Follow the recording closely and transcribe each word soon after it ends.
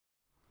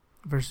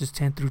verses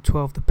 10 through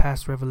 12, the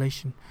past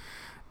revelation.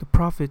 The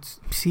prophets,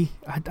 see,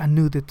 I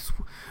knew that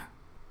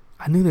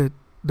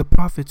the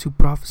prophets who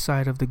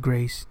prophesied of the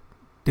grace,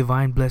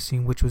 divine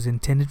blessing which was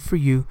intended for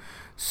you,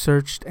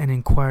 searched and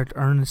inquired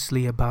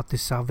earnestly about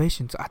this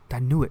salvation. So I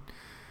knew it.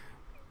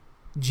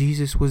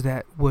 Jesus was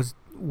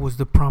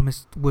the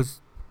promised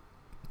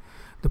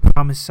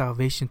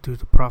salvation through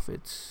the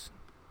prophets.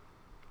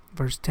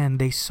 Verse 10,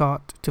 they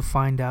sought to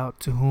find out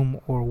to whom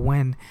or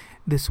when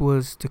this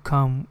was to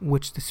come,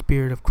 which the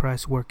Spirit of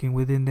Christ working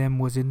within them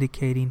was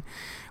indicating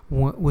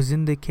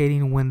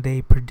when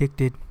they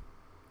predicted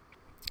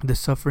the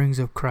sufferings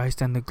of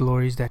Christ and the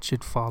glories that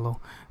should follow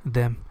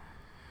them.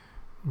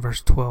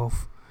 Verse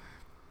 12,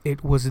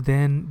 it was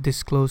then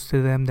disclosed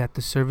to them that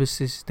the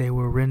services they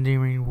were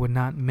rendering were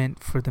not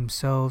meant for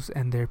themselves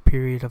and their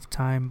period of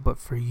time, but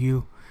for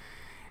you.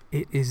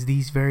 It is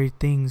these very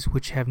things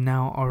which have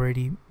now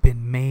already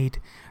been made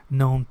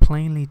known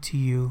plainly to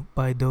you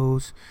by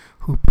those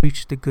who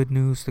preach the good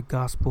news, the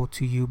gospel,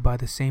 to you by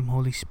the same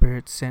Holy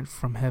Spirit sent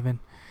from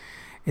heaven.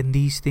 In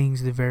these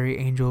things the very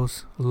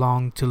angels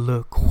long to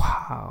look.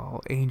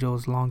 Wow,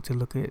 angels long to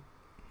look at.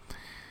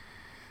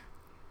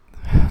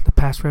 The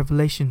past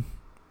revelation,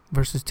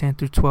 verses 10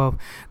 through 12.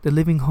 The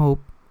living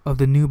hope of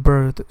the new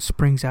birth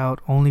springs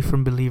out only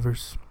from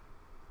believers.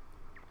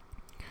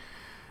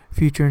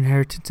 Future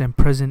inheritance and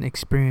present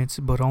experience,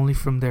 but only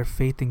from their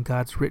faith in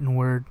God's written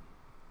word.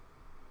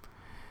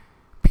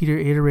 Peter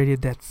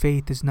iterated that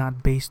faith is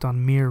not based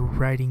on mere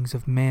writings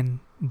of men,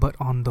 but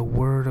on the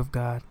word of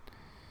God.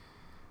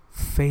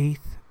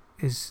 Faith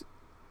is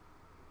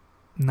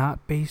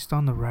not based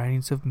on the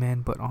writings of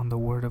men, but on the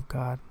word of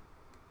God.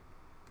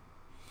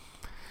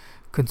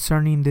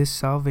 Concerning this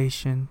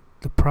salvation,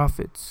 the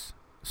prophets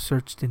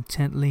searched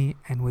intently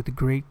and with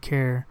great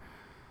care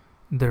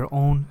their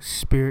own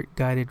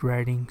spirit-guided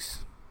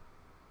writings.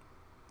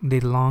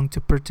 They longed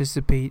to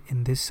participate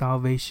in this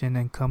salvation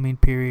and coming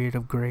period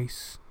of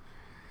grace,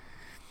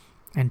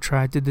 and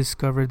tried to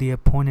discover the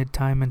appointed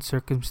time and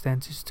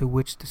circumstances to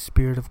which the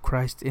Spirit of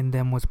Christ in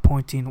them was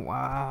pointing.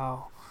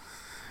 Wow.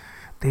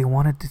 They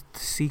wanted to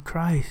see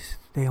Christ.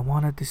 They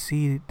wanted to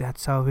see that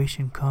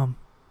salvation come.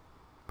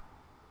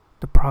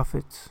 The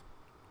prophets.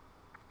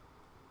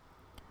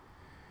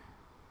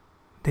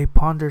 They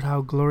pondered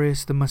how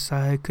glorious the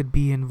Messiah could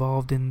be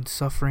involved in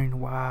suffering.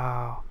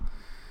 Wow.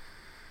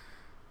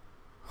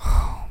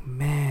 Oh,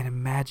 man,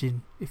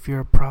 imagine if you're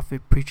a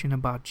prophet preaching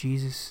about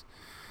Jesus,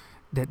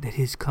 that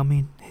his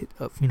coming,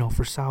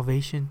 for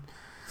salvation.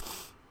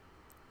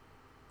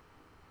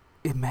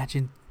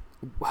 Imagine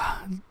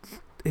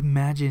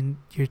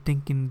you're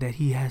thinking that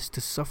he has to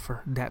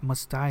suffer. That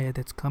Messiah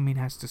that's coming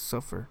has to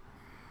suffer.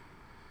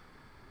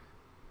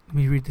 Let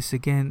me read this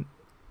again.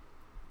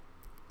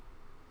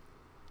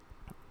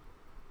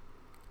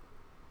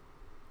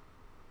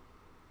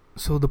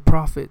 So the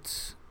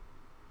prophets,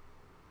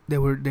 they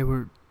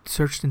were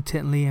searched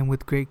intently and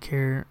with great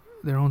care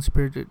their own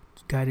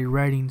spirit-guided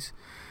writings.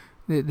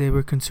 They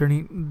were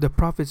concerning the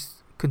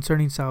prophets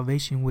concerning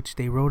salvation, which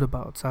they wrote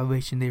about.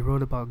 Salvation, they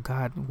wrote about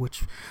God,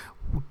 which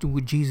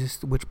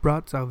Jesus, which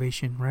brought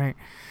salvation, right?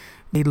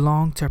 They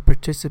longed to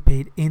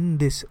participate in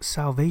this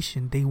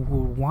salvation. They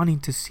were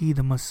wanting to see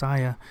the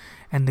Messiah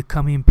and the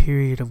coming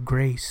period of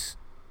grace,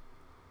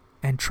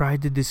 and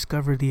tried to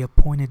discover the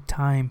appointed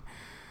time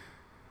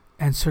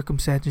and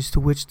circumstances to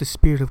which the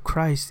Spirit of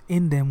Christ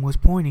in them was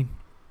pointing.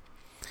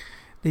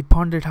 They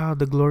pondered how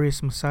the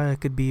glorious Messiah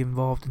could be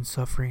involved in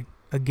suffering.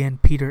 Again,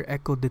 Peter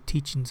echoed the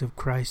teachings of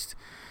Christ.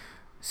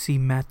 See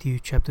Matthew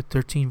chapter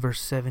 13, verse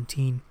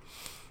 17,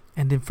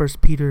 and in 1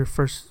 Peter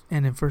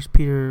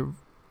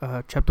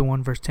chapter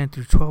 1, verse 10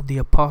 through 12, the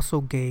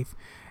apostle gave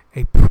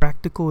a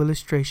practical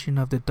illustration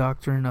of the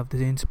doctrine of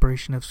the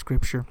inspiration of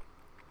Scripture.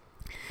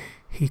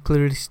 He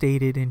clearly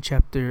stated in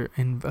 2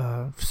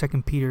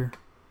 Peter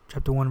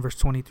chapter 1, verse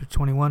 20 through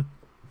 21.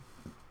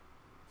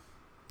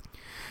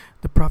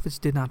 The prophets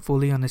did not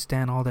fully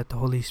understand all that the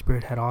Holy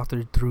Spirit had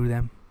authored through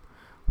them.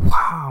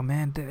 Wow,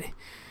 man!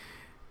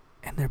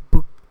 Their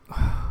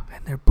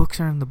books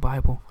are in the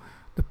Bible.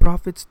 The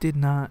prophets did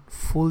not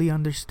fully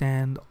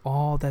understand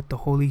all that the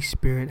Holy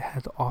Spirit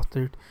had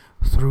authored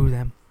through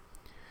them.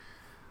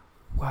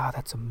 Wow,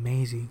 that's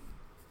amazing.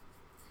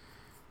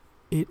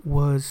 It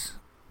was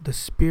the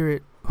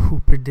Spirit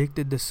who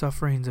predicted the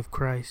sufferings of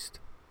Christ.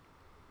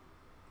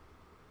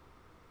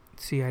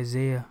 See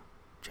Isaiah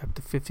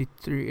chapter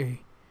 53a.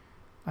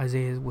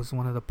 Isaiah was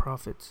one of the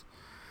prophets.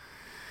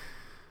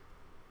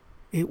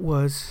 It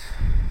was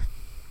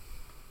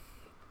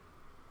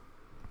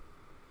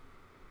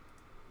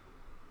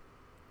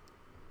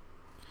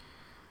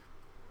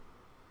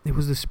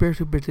the Spirit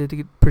who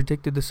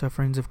predicted the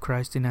sufferings of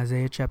Christ in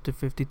Isaiah chapter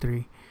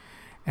 53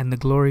 and the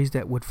glories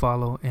that would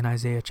follow in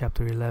Isaiah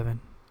chapter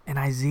 11. And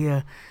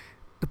Isaiah,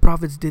 the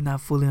prophets did not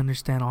fully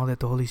understand all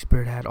that the Holy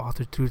Spirit had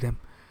authored through them.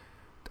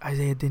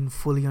 Isaiah didn't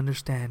fully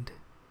understand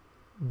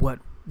what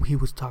he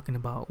was talking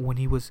about when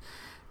he was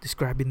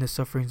describing the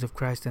sufferings of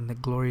Christ and the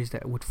glories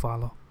that would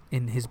follow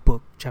in his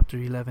book, chapter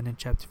 11 and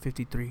chapter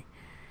 53.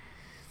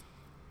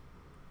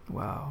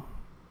 Wow.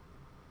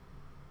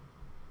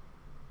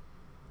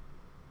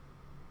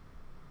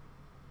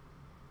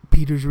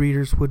 Peter's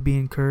readers would be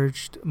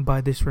encouraged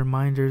by this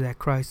reminder that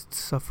Christ's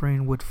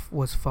suffering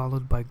was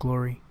followed by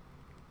glory.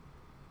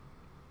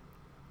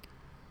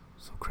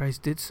 So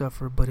Christ did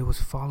suffer, but it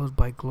was followed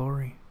by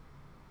glory.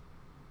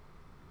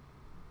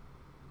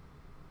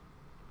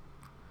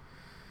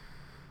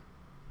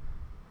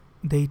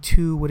 They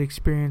too would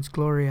experience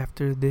glory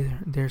after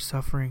their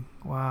suffering.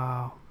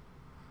 Wow.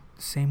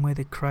 The same way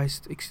that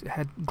Christ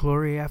had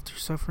glory after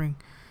suffering,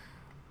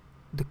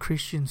 the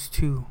Christians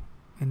too,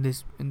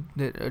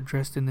 that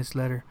addressed in this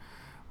letter,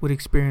 would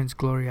experience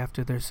glory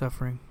after their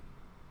suffering.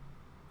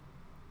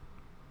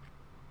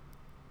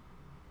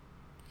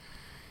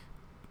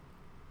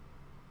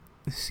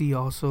 See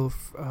also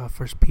 1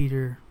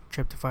 Peter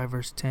chapter 5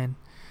 verse 10.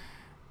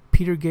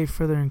 Peter gave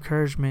further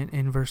encouragement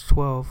in verse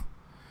 12,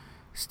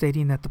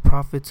 stating that the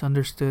prophets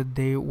understood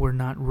they were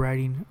not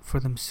writing for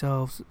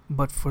themselves,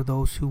 but for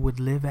those who would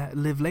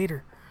live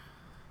later.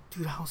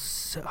 Dude, how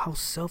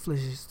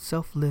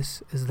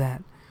selfless is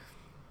that?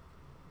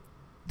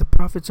 The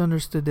prophets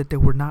understood that they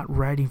were not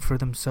writing for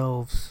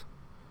themselves,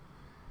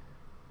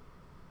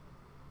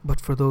 but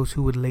for those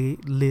who would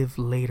live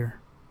later.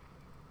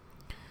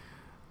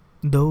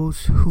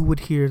 Those who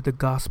would hear the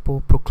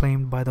gospel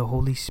proclaimed by the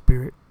Holy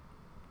Spirit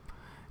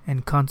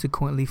and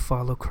consequently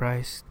follow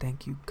Christ.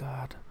 Thank you,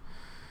 God.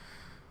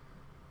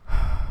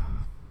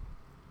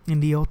 In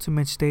the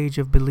ultimate stage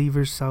of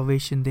believers'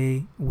 salvation,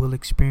 they will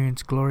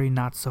experience glory,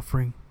 not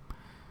suffering.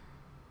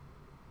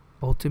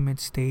 Ultimate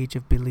stage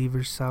of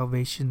believers'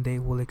 salvation, they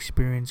will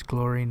experience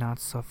glory, not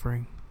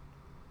suffering.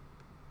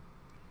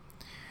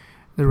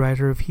 The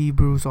writer of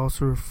Hebrews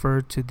also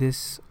referred to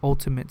this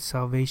ultimate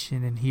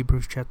salvation in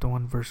Hebrews chapter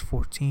 1 verse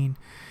 14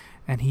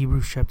 and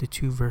Hebrews chapter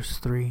 2 verse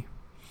 3.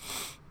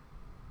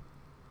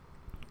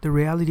 The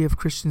reality of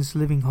Christians'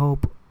 living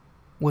hope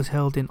was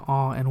held in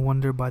awe and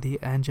wonder by the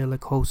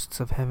angelic hosts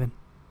of heaven.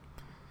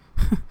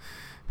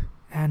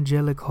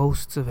 Angelic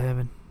hosts of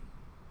heaven.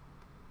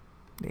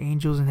 The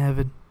angels in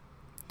heaven.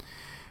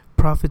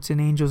 Prophets and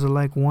angels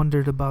alike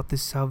wondered about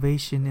this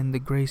salvation and the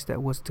grace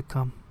that was to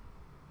come.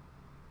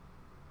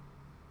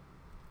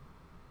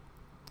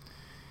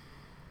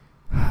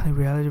 The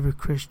reality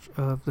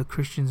of the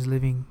Christians'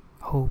 living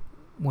hope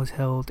was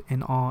held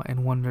in awe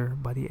and wonder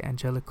by the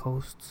angelic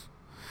hosts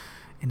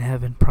in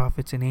heaven.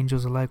 Prophets and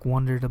angels alike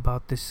wondered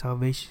about this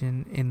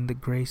salvation in the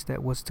grace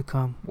that was to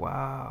come.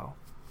 Wow.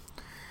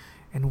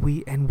 And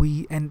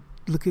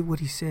look at what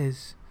he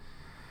says.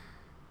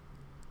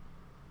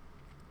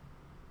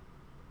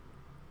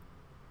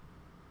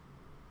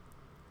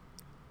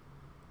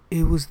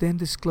 It was then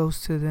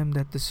disclosed to them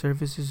that the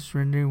services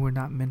rendering were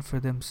not meant for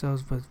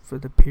themselves, but for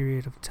the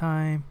period of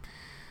time.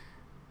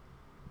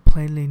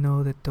 Plainly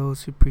know that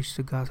those who preach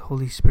to God's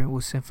Holy Spirit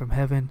was sent from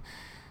heaven.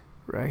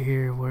 Right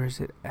here, where is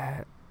it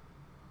at?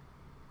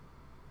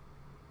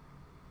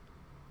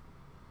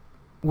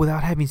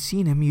 Without having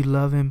seen him, you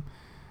love him.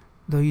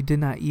 Though you did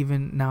not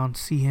even now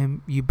see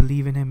him, you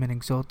believe in him and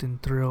exult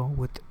and thrill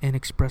with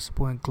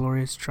inexpressible and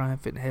glorious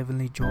triumph and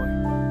heavenly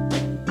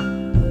joy.